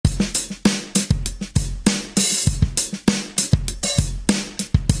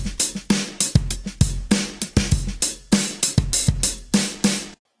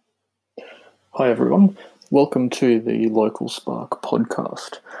Hi everyone, welcome to the Local Spark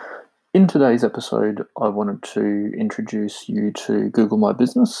podcast. In today's episode, I wanted to introduce you to Google My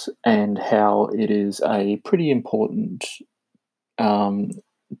Business and how it is a pretty important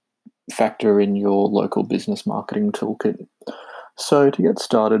factor in your local business marketing toolkit. So to get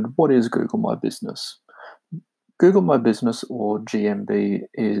started, what is Google My Business? Google My Business, or GMB,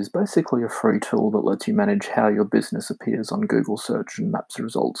 is basically a free tool that lets you manage how your business appears on Google search and maps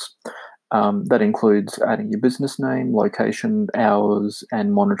results. That includes adding your business name, location, hours,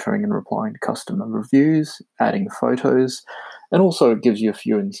 and monitoring and replying to customer reviews, adding photos, and also it gives you a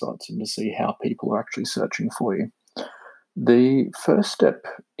few insights into see how people are actually searching for you. The first step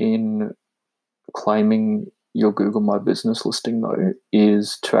in claiming your Google My Business listing, though,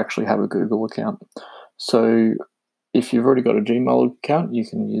 is to actually have a Google account. So if you've already got a Gmail account, you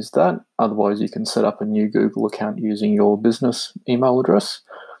can use that. Otherwise, you can set up a new Google account using your business email address.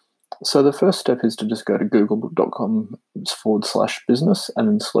 So the first step is to just go to google.com/business and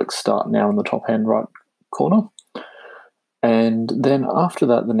then select Start Now in the top hand right corner. And then after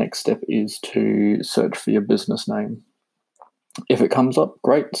that, the next step is to search for your business name. If it comes up,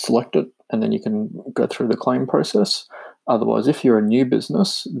 great, select it, and then you can go through the claim process. Otherwise, if you're a new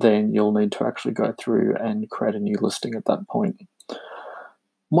business, then you'll need to actually go through and create a new listing at that point.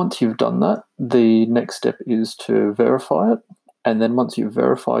 Once you've done that, the next step is to verify it. And then once you've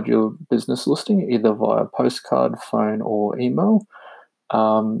verified your business listing, either via postcard, phone, or email,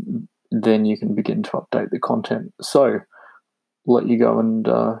 then you can begin to update the content. So let you go and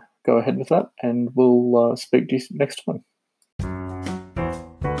go ahead with that, and we'll speak to you next time.